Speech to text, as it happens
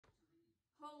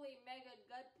a mega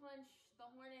gut punch. The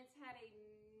Hornets had a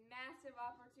massive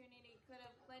opportunity, could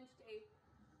have clinched a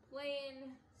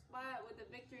play-in spot with a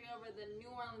victory over the New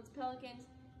Orleans Pelicans.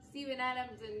 Steven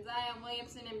Adams and Zion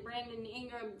Williamson and Brandon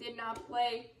Ingram did not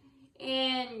play,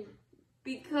 and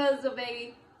because of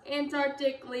a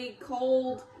Antarctically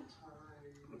cold,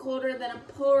 colder than a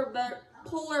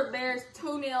polar bear's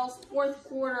toenails, fourth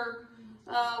quarter,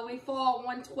 we fall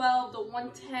 112 to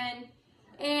 110,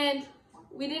 and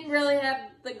we didn't really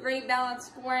have the great balance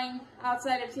scoring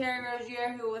outside of Terry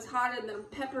Rozier, who was hotter than a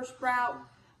pepper sprout.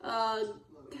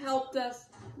 Helped us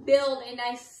build a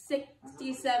nice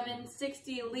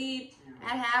 67-60 lead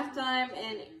at halftime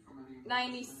and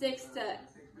 96 to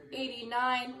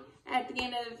 89 at the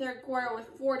end of the third quarter with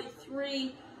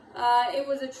 43. It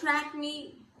was a track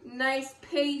meet, nice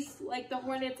pace like the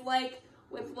Hornets like,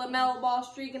 with LaMelo Ball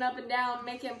streaking up and down,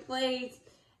 making plays.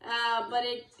 But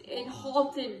it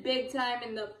halted big time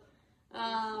in the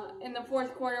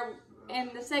fourth quarter. In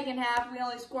the second half, we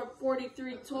only scored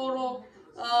 43 total,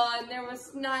 and there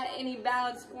was not any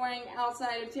balance scoring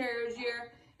outside of Terry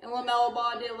Rozier, and LaMelo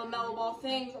Ball did LaMelo Ball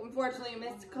things. Unfortunately,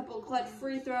 missed a couple of clutch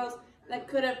free throws that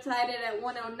could have tied it at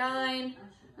 109.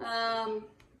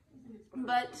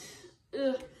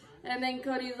 And then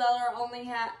Cody Zeller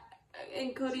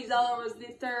was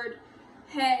the third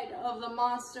head of the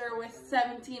monster with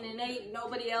 17 and 8.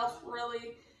 Nobody else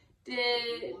really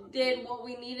did what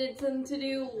we needed them to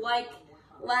do, like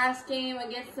last game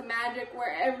against the Magic,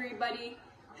 where everybody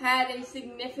had a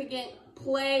significant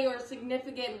play or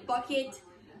significant bucket.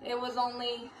 It was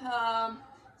only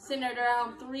centered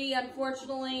around 3,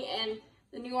 unfortunately, and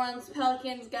the New Orleans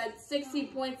Pelicans got 60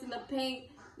 points in the paint.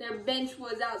 Their bench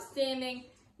was outstanding.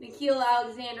 Nickeil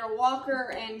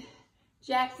Alexander-Walker and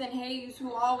Jackson Hayes,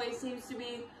 who always seems to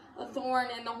be a thorn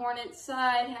in the Hornets'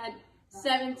 side, had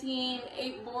 17,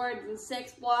 8 boards, and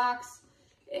 6 blocks.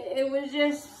 It was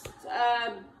just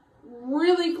a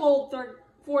really cold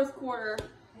fourth quarter.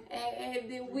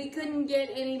 We couldn't get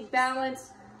any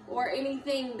balance or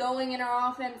anything going in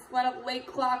our offense. Let up late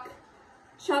clock,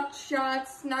 chucked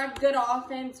shots, not good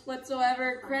offense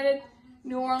whatsoever. Credit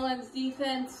New Orleans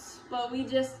defense, but we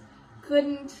just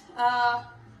couldn't.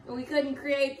 We couldn't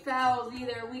create fouls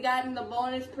either. We got in the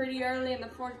bonus pretty early in the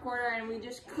fourth quarter, and we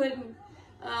just couldn't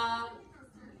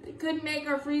make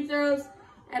our free throws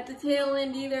at the tail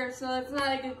end either. So it's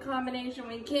not a good combination.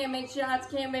 We can't make shots,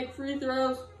 can't make free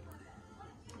throws,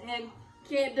 and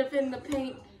can't defend the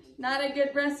paint. Not a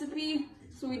good recipe.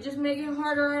 So we just make it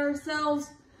harder on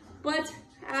ourselves. But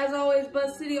as always,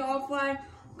 Buzz City all fly.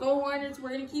 Go Hornets.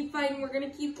 We're gonna keep fighting. We're gonna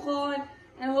keep clawing,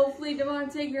 and hopefully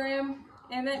Devontae Graham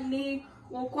and that knee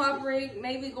will cooperate.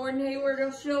 Maybe Gordon Hayward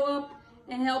will show up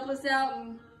and help us out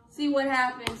and see what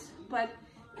happens. But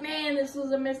man, this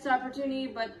was a missed opportunity.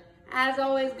 But as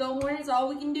always, go Hornets. All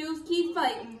we can do is keep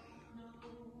fighting.